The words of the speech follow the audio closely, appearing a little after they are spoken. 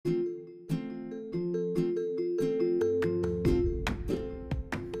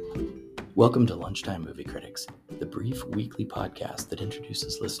Welcome to Lunchtime Movie Critics, the brief weekly podcast that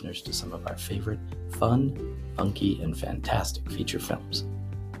introduces listeners to some of our favorite fun, funky, and fantastic feature films.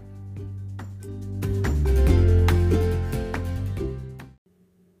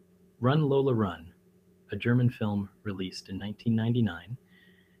 Run, Lola Run, a German film released in 1999,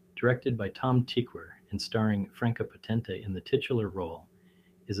 directed by Tom Tykwer and starring Franka Potente in the titular role,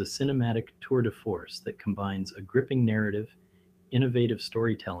 is a cinematic tour de force that combines a gripping narrative, innovative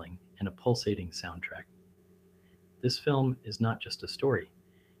storytelling, and a pulsating soundtrack. This film is not just a story,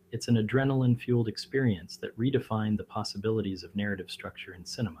 it's an adrenaline-fueled experience that redefined the possibilities of narrative structure in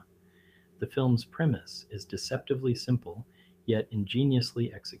cinema. The film's premise is deceptively simple, yet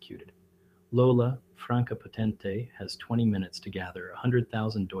ingeniously executed. Lola, Franka Potente, has 20 minutes to gather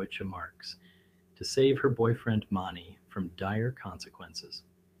 100,000 Deutsche Marks to save her boyfriend Mani from dire consequences.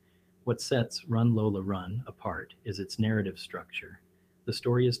 What sets Run, Lola Run apart is its narrative structure. The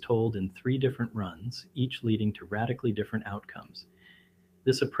story is told in 3 different runs, each leading to radically different outcomes.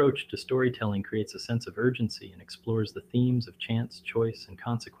 This approach to storytelling creates a sense of urgency and explores the themes of chance, choice, and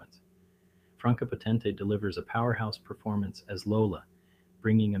consequence. Franka Potente delivers a powerhouse performance as Lola,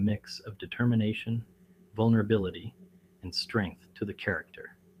 bringing a mix of determination, vulnerability, and strength to the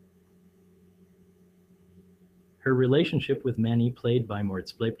character. Her relationship with Mani, played by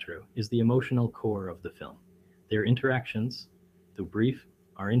Moritz Bleibtreu, is the emotional core of the film. Their interactions, though brief,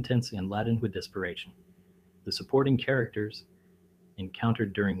 are intense and laden with desperation. The supporting characters,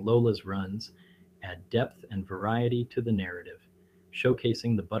 encountered during Lola's runs, add depth and variety to the narrative,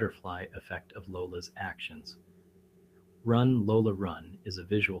 showcasing the butterfly effect of Lola's actions. Run, Lola Run is a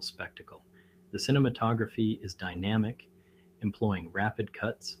visual spectacle. The cinematography is dynamic, employing rapid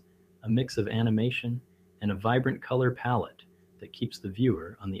cuts, a mix of animation, and a vibrant color palette that keeps the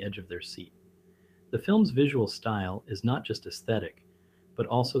viewer on the edge of their seat. The film's visual style is not just aesthetic, but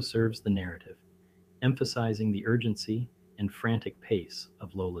also serves the narrative, emphasizing the urgency and frantic pace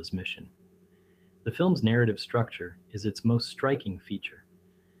of Lola's mission. The film's narrative structure is its most striking feature.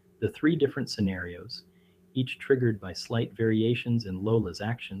 The 3 different scenarios, each triggered by slight variations in Lola's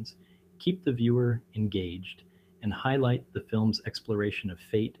actions, keep the viewer engaged and highlight the film's exploration of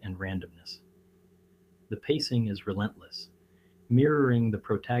fate and randomness. The pacing is relentless, mirroring the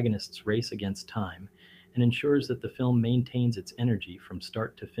protagonist's race against time, and ensures that the film maintains its energy from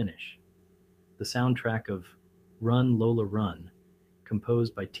start to finish. The soundtrack of Run, Lola Run,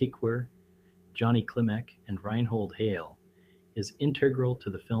 composed by Tykwer, Johnny Klimek, and Reinhold Hale, is integral to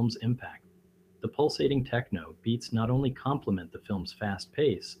the film's impact. The pulsating techno beats not only complement the film's fast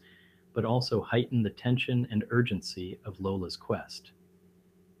pace, but also heighten the tension and urgency of Lola's quest.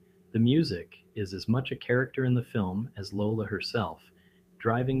 The music is as much a character in the film as Lola herself,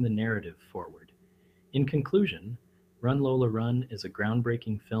 driving the narrative forward. In conclusion, Run, Lola Run is a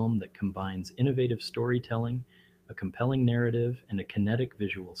groundbreaking film that combines innovative storytelling, a compelling narrative, and a kinetic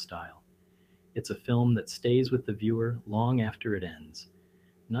visual style. It's a film that stays with the viewer long after it ends,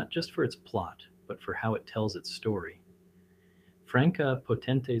 not just for its plot, but for how it tells its story. Franka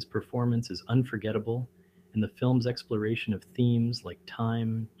Potente's performance is unforgettable, and the film's exploration of themes like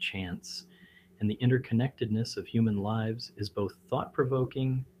time, chance, and the interconnectedness of human lives is both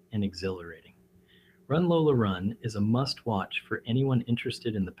thought-provoking and exhilarating. Run, Lola Run is a must-watch for anyone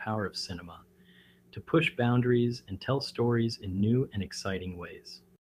interested in the power of cinema, to push boundaries and tell stories in new and exciting ways.